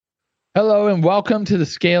Hello and welcome to the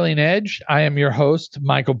Scaling Edge. I am your host,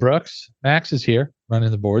 Michael Brooks. Max is here,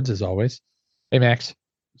 running the boards as always. Hey, Max.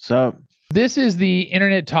 So, This is the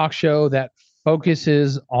internet talk show that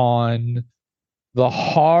focuses on the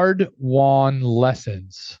hard-won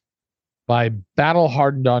lessons by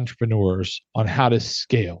battle-hardened entrepreneurs on how to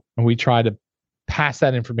scale. And we try to pass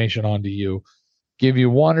that information on to you, give you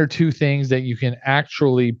one or two things that you can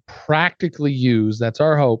actually practically use. That's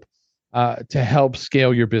our hope. To help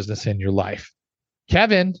scale your business and your life.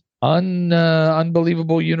 Kevin,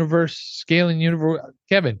 unbelievable universe, scaling universe.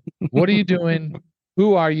 Kevin, what are you doing?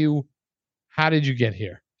 Who are you? How did you get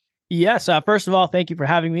here? Yes. First of all, thank you for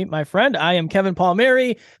having me, my friend. I am Kevin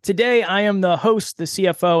Palmieri. Today, I am the host, the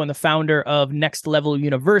CFO, and the founder of Next Level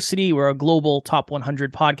University. We're a global top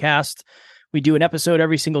 100 podcast. We do an episode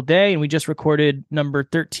every single day, and we just recorded number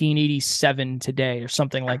 1387 today or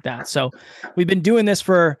something like that. So we've been doing this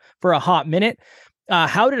for a hot minute.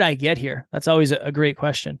 How did I get here? That's always a great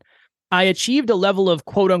question. I achieved a level of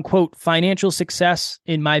quote unquote financial success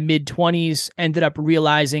in my mid-20s, ended up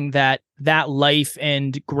realizing that life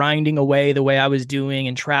and grinding away the way I was doing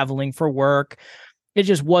and traveling for work, it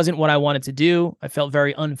just wasn't what I wanted to do. I felt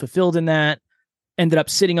very unfulfilled in that. Ended up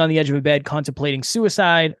sitting on the edge of a bed contemplating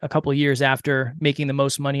suicide a couple of years after making the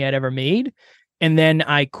most money I'd ever made. And then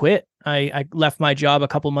I quit. I left my job a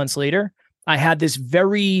couple months later. I had this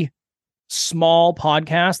very small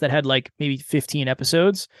podcast that had like maybe 15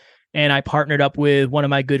 episodes. And I partnered up with one of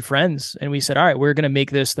my good friends. And we said, all right, we're going to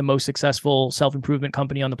make this the most successful self-improvement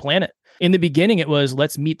company on the planet. In the beginning, it was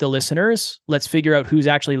let's meet the listeners. Let's figure out who's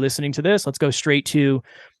actually listening to this. Let's go straight to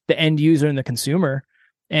the end user and the consumer.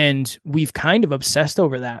 And we've kind of obsessed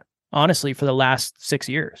over that, honestly, for the last 6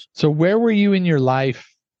 years. So where were you in your life?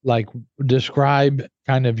 Like, describe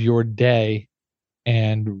kind of your day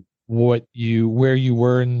and where you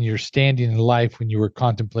were in your standing in life when you were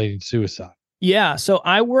contemplating suicide. Yeah. So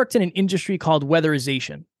I worked in an industry called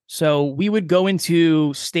weatherization. So we would go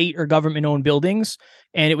into state or government-owned buildings,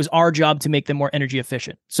 and it was our job to make them more energy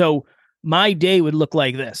efficient. So my day would look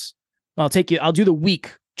like this. I'll do the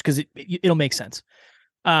week because it'll make sense.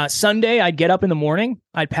 Sunday, I'd get up in the morning,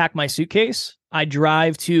 I'd pack my suitcase, I'd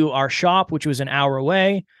drive to our shop, which was an hour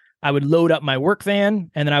away. I would load up my work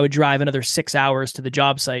van, and then I would drive another 6 hours to the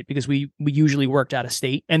job site because we usually worked out of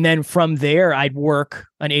state. And then from there, I'd work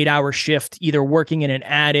an 8-hour shift, either working in an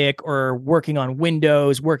attic or working on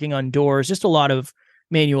windows, working on doors, just a lot of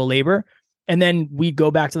manual labor. And then we'd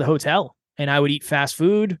go back to the hotel and I would eat fast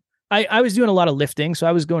food. I was doing a lot of lifting, so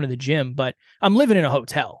I was going to the gym, but I'm living in a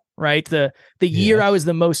hotel. Right. The year I was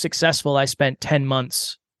the most successful, I spent 10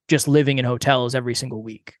 months just living in hotels every single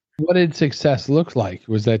week. What did success look like?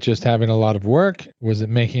 Was that just having a lot of work? Was it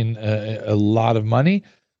making a lot of money?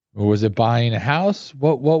 Or was it buying a house?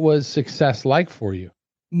 What was success like for you?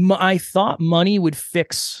 I thought money would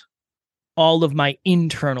fix all of my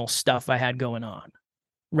internal stuff I had going on.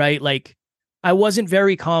 Right. Like I wasn't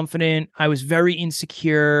very confident. I was very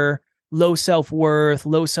insecure, low self-worth,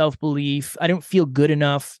 low self-belief. I didn't feel good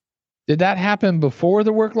enough. Did that happen before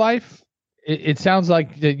the work life? It sounds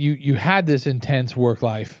like that you had this intense work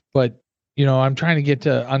life, but I'm trying to get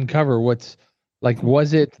to uncover what's like.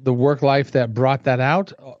 Was it the work life that brought that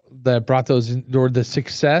out, that brought those or the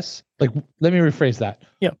success? Like, let me rephrase that.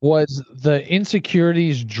 Yeah. Was the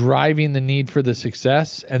insecurities driving the need for the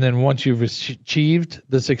success, and then once you've achieved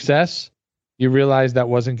the success, you realized that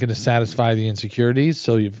wasn't going to satisfy the insecurities.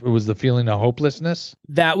 So it was the feeling of hopelessness.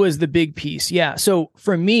 That was the big piece. Yeah. So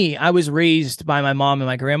for me, I was raised by my mom and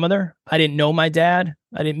my grandmother. I didn't know my dad.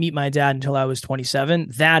 I didn't meet my dad until I was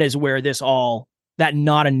 27. That is where that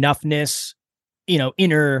not enoughness,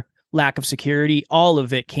 inner lack of security, all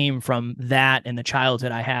of it came from that and the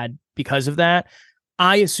childhood I had because of that.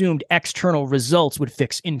 I assumed external results would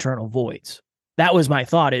fix internal voids. That was my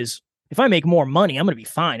thought is, if I make more money, I'm going to be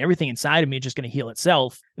fine. Everything inside of me is just going to heal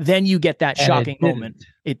itself. Then you get that shocking moment.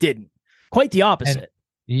 It didn't. Quite the opposite.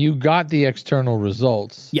 And you got the external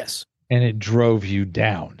results. Yes. And it drove you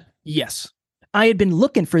down. Yes. I had been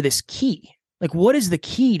looking for this key. Like, what is the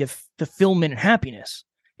key to fulfillment and happiness?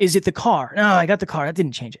 Is it the car? No, I got the car. That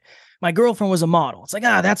didn't change it. My girlfriend was a model. It's like,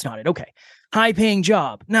 that's not it. Okay. High paying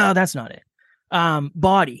job. No, that's not it.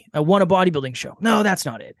 Body. I won a bodybuilding show. No, that's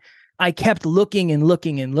not it. I kept looking and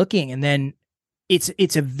looking and looking. And then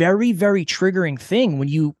it's a very, very triggering thing when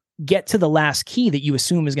you get to the last key that you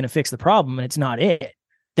assume is going to fix the problem and it's not it.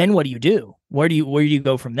 Then what do you do? Where do you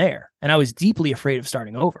go from there? And I was deeply afraid of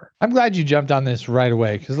starting over. I'm glad you jumped on this right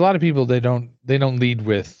away, because a lot of people, they don't lead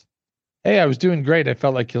with, hey, I was doing great, I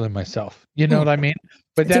felt like killing myself. You know what I mean?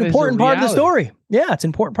 But it's an important part of the story. Yeah, it's an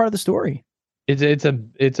important part of the story. It's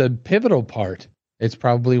a pivotal part. It's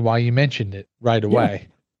probably why you mentioned it right away.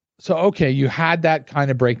 So, okay, you had that kind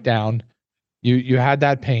of breakdown. You had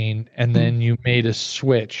that pain, and then you made a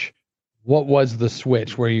switch. What was the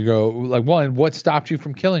switch where you go, like, one, what stopped you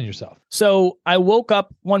from killing yourself? So I woke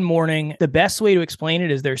up one morning. The best way to explain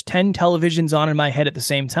it is there's 10 televisions on in my head at the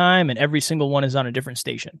same time, and every single one is on a different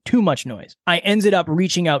station. Too much noise. I ended up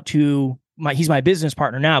reaching out to he's my business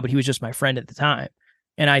partner now, but he was just my friend at the time.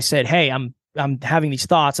 And I said, hey, I'm having these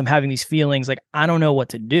thoughts. I'm having these feelings. Like, I don't know what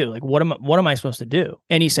to do. Like, what am I supposed to do?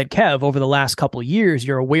 And he said, Kev, over the last couple of years,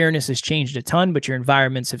 your awareness has changed a ton, but your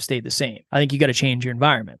environments have stayed the same. I think you got to change your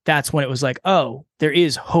environment. That's when it was like, oh, there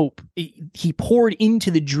is hope. He poured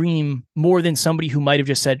into the dream more than somebody who might have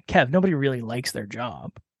just said, Kev, nobody really likes their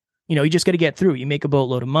job. You just got to get through. You make a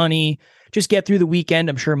boatload of money. Just get through the weekend.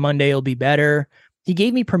 I'm sure Monday will be better. He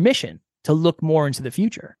gave me permission to look more into the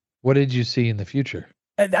future. What did you see in the future?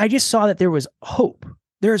 I just saw that there was hope.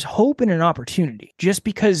 There's hope and an opportunity. Just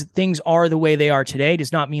because things are the way they are today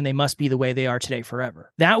does not mean they must be the way they are today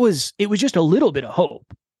forever. It was just a little bit of hope.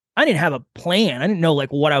 I didn't have a plan. I didn't know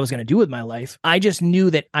like what I was going to do with my life. I just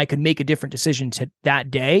knew that I could make a different decision to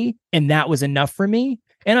that day, and that was enough for me.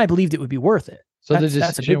 And I believed it would be worth it. So the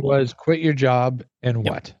decision was quit your job and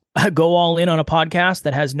what? Go all in on a podcast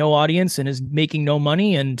that has no audience and is making no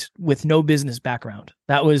money and with no business background.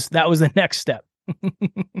 That was the next step.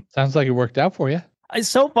 Sounds like it worked out for you.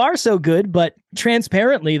 So far, so good. But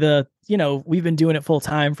transparently, we've been doing it full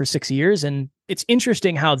time for 6 years. And it's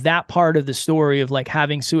interesting how that part of the story of like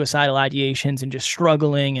having suicidal ideations and just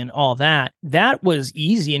struggling and all that was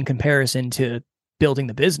easy in comparison to building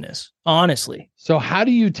the business, honestly. So how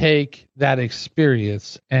do you take that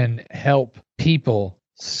experience and help people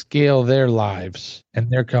scale their lives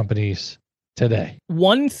and their companies today?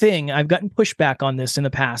 One thing, I've gotten pushback on this in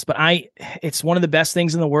the past, but it's one of the best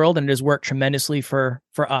things in the world, and it has worked tremendously for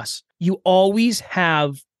us. You always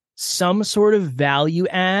have some sort of value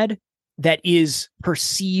add that is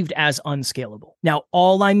perceived as unscalable. Now,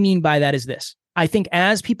 all I mean by that is this. I think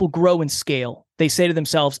as people grow and scale, they say to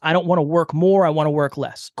themselves, I don't want to work more, I want to work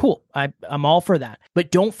less. Cool, I'm all for that.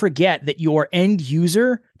 But don't forget that your end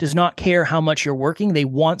user does not care how much you're working. They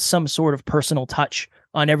want some sort of personal touch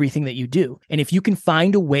on everything that you do. And if you can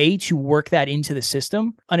find a way to work that into the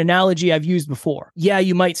system, an analogy I've used before. Yeah,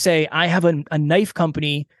 you might say, I have a knife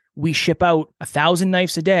company. We ship out 1,000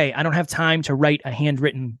 knives a day. I don't have time to write a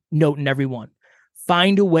handwritten note in every one.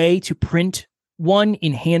 Find a way to print one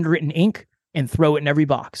in handwritten ink and throw it in every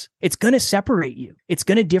box. It's going to separate you. It's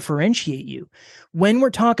going to differentiate you. When we're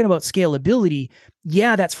talking about scalability,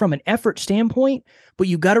 yeah, that's from an effort standpoint, but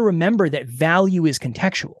you got to remember that value is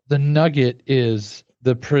contextual. The nugget is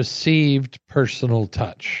the perceived personal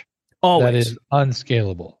touch. Always. That is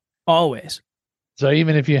unscalable. Always. So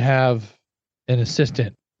even if you have an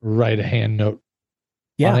assistant write a hand note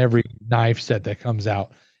on every knife set that comes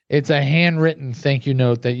out, it's a handwritten thank you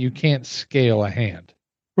note that you can't scale a hand.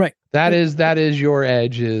 Right. That is your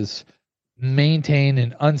edge, is maintain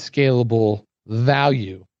an unscalable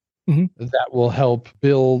value that will help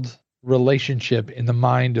build relationship in the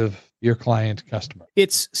mind of your client customer.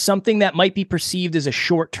 It's something that might be perceived as a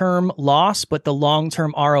short-term loss, but the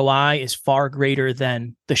long-term ROI is far greater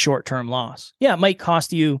than the short-term loss. Yeah, it might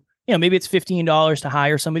cost you, maybe it's $15 to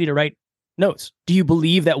hire somebody to write notes. Do you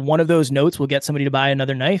believe that one of those notes will get somebody to buy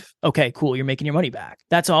another knife? Okay, cool. You're making your money back.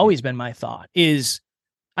 That's always been my thought, is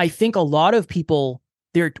I think a lot of people,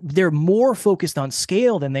 they're more focused on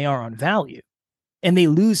scale than they are on value. And they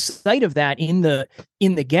lose sight of that in the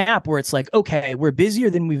gap where it's like, okay, we're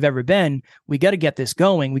busier than we've ever been. We got to get this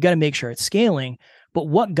going. We got to make sure it's scaling. But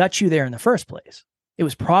what got you there in the first place? It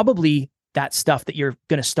was probably that stuff that you're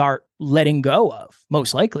going to start letting go of,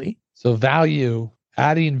 most likely. So value,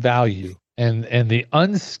 adding value, and the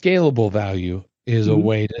unscalable value is a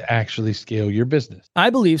way to actually scale your business.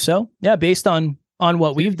 I believe so. Yeah, based on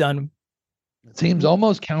what we've done. It seems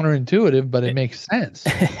almost counterintuitive, but it makes sense.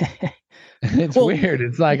 It's weird.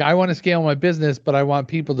 It's like, I want to scale my business, but I want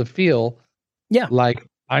people to feel like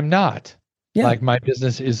I'm not. Like my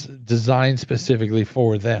business is designed specifically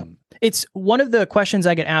for them. It's one of the questions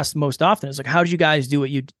I get asked most often is like, how did you guys do what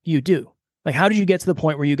you do? Like, how did you get to the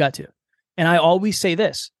point where you got to? And I always say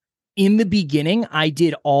this. In the beginning, I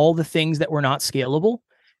did all the things that were not scalable.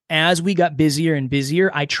 As we got busier and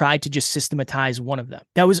busier, I tried to just systematize one of them.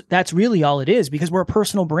 That's really all it is, because we're a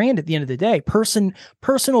personal brand at the end of the day.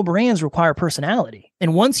 Personal brands require personality.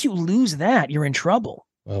 And once you lose that, you're in trouble.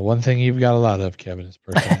 Well, one thing you've got a lot of, Kevin, is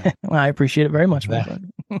personality. Well, I appreciate it very much, my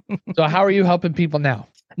friend. So how are you helping people now?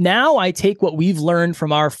 Now I take what we've learned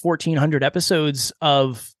from our 1,400 episodes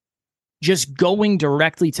of just going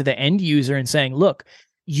directly to the end user and saying, look,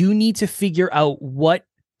 you need to figure out what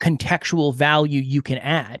contextual value you can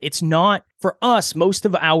add. It's not for us. Most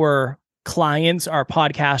of our clients are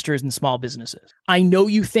podcasters and small businesses. I know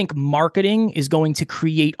you think marketing is going to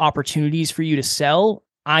create opportunities for you to sell.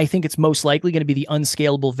 I think it's most likely going to be the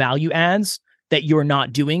unscalable value adds that you're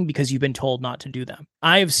not doing because you've been told not to do them.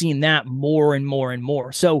 I have seen that more and more and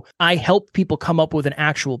more. So I help people come up with an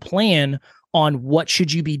actual plan on what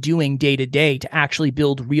should you be doing day to day to actually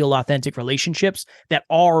build real authentic relationships that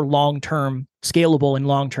are long-term scalable and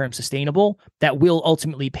long-term sustainable that will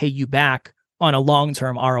ultimately pay you back on a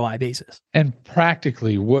long-term ROI basis. And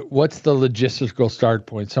practically, what's the logistical start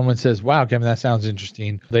point? Someone says, wow, Kevin, that sounds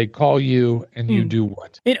interesting. They call you and you do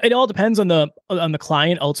what? It all depends on the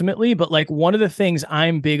client ultimately, but like one of the things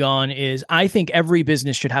I'm big on is I think every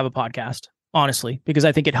business should have a podcast, honestly, because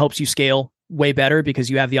I think it helps you scale way better because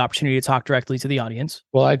you have the opportunity to talk directly to the audience.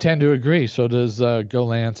 Well, I tend to agree. So does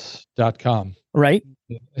golance.com. Right?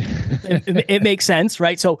 it makes sense,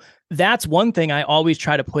 right? So that's one thing I always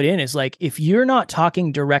try to put in is like, if you're not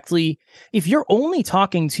talking directly, if you're only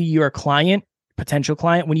talking to your client, potential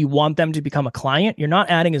client, when you want them to become a client, you're not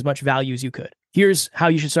adding as much value as you could. Here's how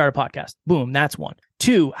you should start a podcast. Boom, that's one.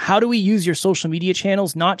 Two, how do we use your social media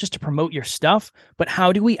channels, not just to promote your stuff, but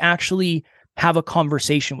how do we actually have a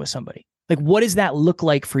conversation with somebody? Like, what does that look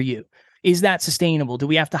like for you? Is that sustainable? Do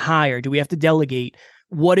we have to hire? Do we have to delegate?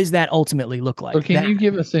 What does that ultimately look like? So can you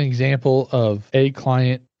give us an example of a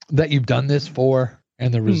client that you've done this for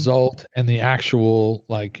and the result and the actual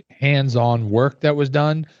like hands-on work that was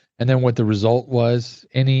done and then what the result was?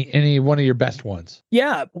 Any one of your best ones?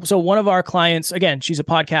 Yeah. So one of our clients, again, she's a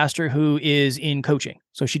podcaster who is in coaching.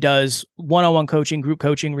 So she does one-on-one coaching, group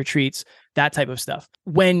coaching, retreats, that type of stuff.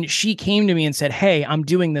 When she came to me and said, hey, I'm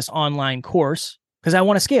doing this online course because I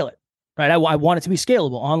want to scale it. Right. I want it to be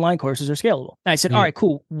scalable. Online courses are scalable. And I said, all right,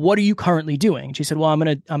 cool. What are you currently doing? And she said, well, I'm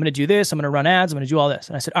going to do this. I'm going to run ads. I'm going to do all this.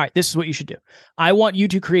 And I said, all right, this is what you should do. I want you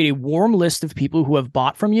to create a warm list of people who have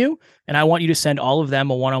bought from you. And I want you to send all of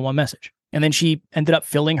them a one-on-one message. And then she ended up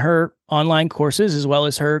filling her online courses as well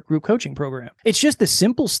as her group coaching program. It's just the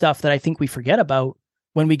simple stuff that I think we forget about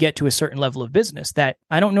when we get to a certain level of business that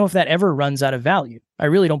I don't know if that ever runs out of value. I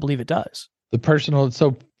really don't believe it does. The personal.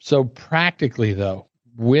 So practically though,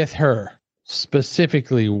 with her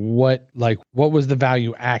specifically, what was the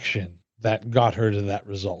value action that got her to that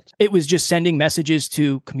result? It was just sending messages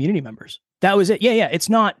to community members. That was it. Yeah. It's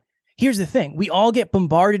not. Here's the thing. We all get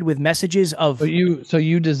bombarded with messages of. So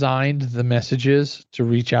you designed the messages to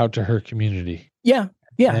reach out to her community. Yeah.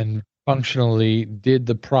 And functionally did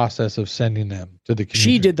the process of sending them to the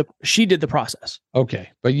community. She did the process. Okay.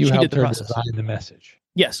 But you helped her design the message.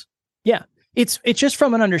 Yes. Yeah. It's just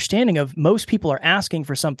from an understanding of most people are asking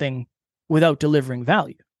for something without delivering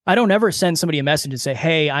value. I don't ever send somebody a message and say,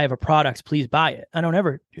 hey, I have a product, please buy it. I don't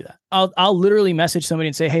ever do that. I'll literally message somebody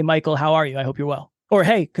and say, hey, Michael, how are you? I hope you're well. Or,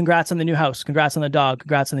 hey, congrats on the new house. Congrats on the dog.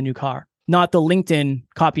 Congrats on the new car. Not the LinkedIn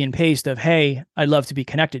copy and paste of, hey, I'd love to be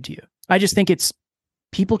connected to you. I just think it's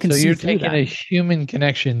people can see through that. So you're taking a human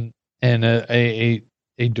connection and a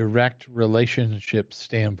direct relationship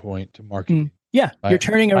standpoint to marketing. Yeah, you're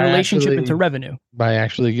turning a relationship into revenue. By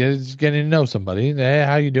actually getting to know somebody. Hey,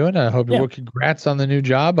 how you doing? I hope congrats on the new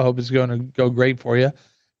job. I hope it's going to go great for you.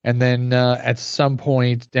 And then at some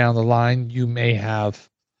point down the line, you may have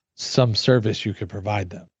some service you could provide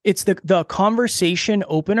them. It's the conversation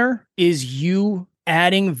opener is you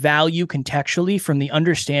adding value contextually from the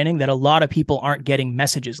understanding that a lot of people aren't getting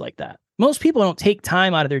messages like that. Most people don't take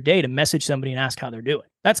time out of their day to message somebody and ask how they're doing.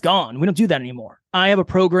 That's gone. We don't do that anymore. I have a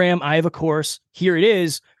program. I have a course. Here it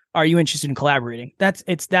is. Are you interested in collaborating? That's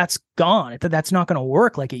gone. That's not going to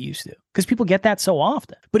work like it used to because people get that so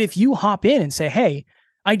often. But if you hop in and say, hey,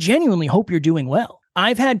 I genuinely hope you're doing well.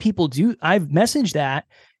 I've messaged that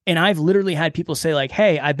and I've literally had people say like,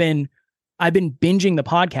 hey, I've been binging the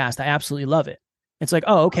podcast. I absolutely love it. It's like,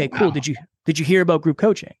 oh, okay, cool. Did you hear about group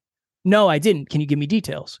coaching? No, I didn't. Can you give me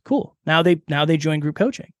details? Cool. Now they join group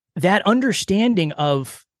coaching. That understanding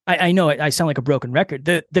of, I know I sound like a broken record,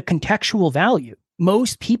 the contextual value.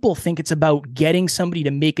 Most people think it's about getting somebody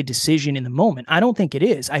to make a decision in the moment. I don't think it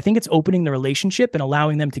is. I think it's opening the relationship and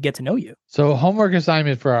allowing them to get to know you. So homework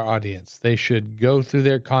assignment for our audience. They should go through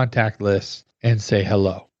their contact list and say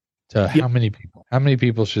hello to how many people? How many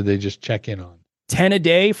people should they just check in on? 10 a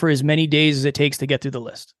day for as many days as it takes to get through the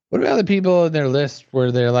list. What about the people in their list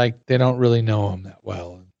where they're like, they don't really know them that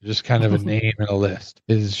well? Just kind of a name and a list.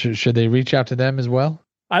 Should they reach out to them as well?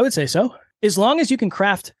 I would say so. As long as you can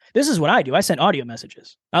craft, this is what I do. I send audio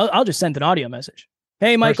messages. I'll just send an audio message.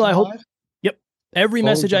 Hey, Michael, I hope. Yep. Every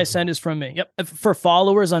message I send is from me. Yep. For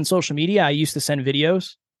followers on social media, I used to send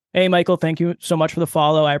videos. Hey, Michael, thank you so much for the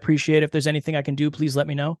follow. I appreciate it. If there's anything I can do, please let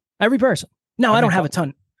me know. Every person. No, I don't have a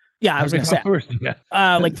ton. Yeah, I was going to say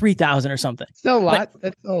like 3,000 or something. Still a lot.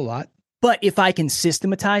 That's still a lot. But if I can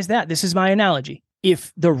systematize that, this is my analogy.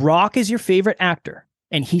 If The Rock is your favorite actor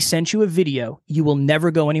and he sent you a video, you will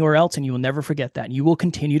never go anywhere else and you will never forget that. You will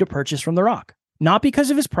continue to purchase from The Rock. Not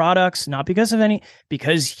because of his products, not because of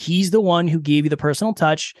because he's the one who gave you the personal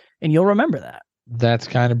touch, and you'll remember that. That's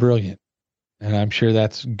kind of brilliant. And I'm sure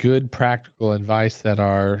that's good practical advice that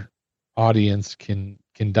our audience can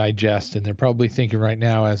digest. And they're probably thinking right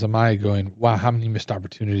now, as am I, going, wow, how many missed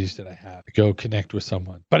opportunities did I have to go connect with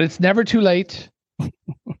someone? But it's never too late.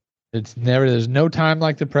 There's no time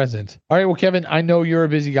like the present. All right. Well, Kevin, I know you're a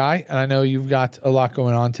busy guy and I know you've got a lot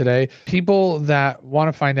going on today. People that want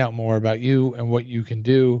to find out more about you and what you can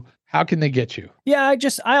do, how can they get you? Yeah,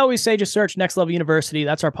 I always say just search Next Level University.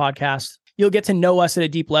 That's our podcast. You'll get to know us at a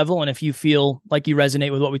deep level. And if you feel like you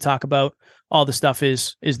resonate with what we talk about, all the stuff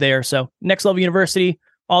is there. So Next Level University,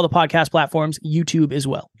 all the podcast platforms, YouTube as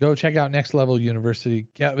well. Go check out Next Level University.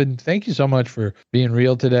 Kevin, thank you so much for being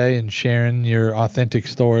real today and sharing your authentic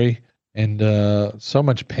story and so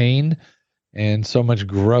much pain and so much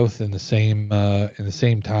growth in the same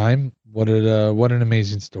time. What an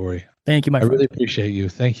amazing story. Thank you, my friend. I really appreciate you.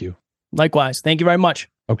 Thank you. Likewise. Thank you very much.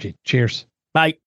 Okay. Cheers. Bye.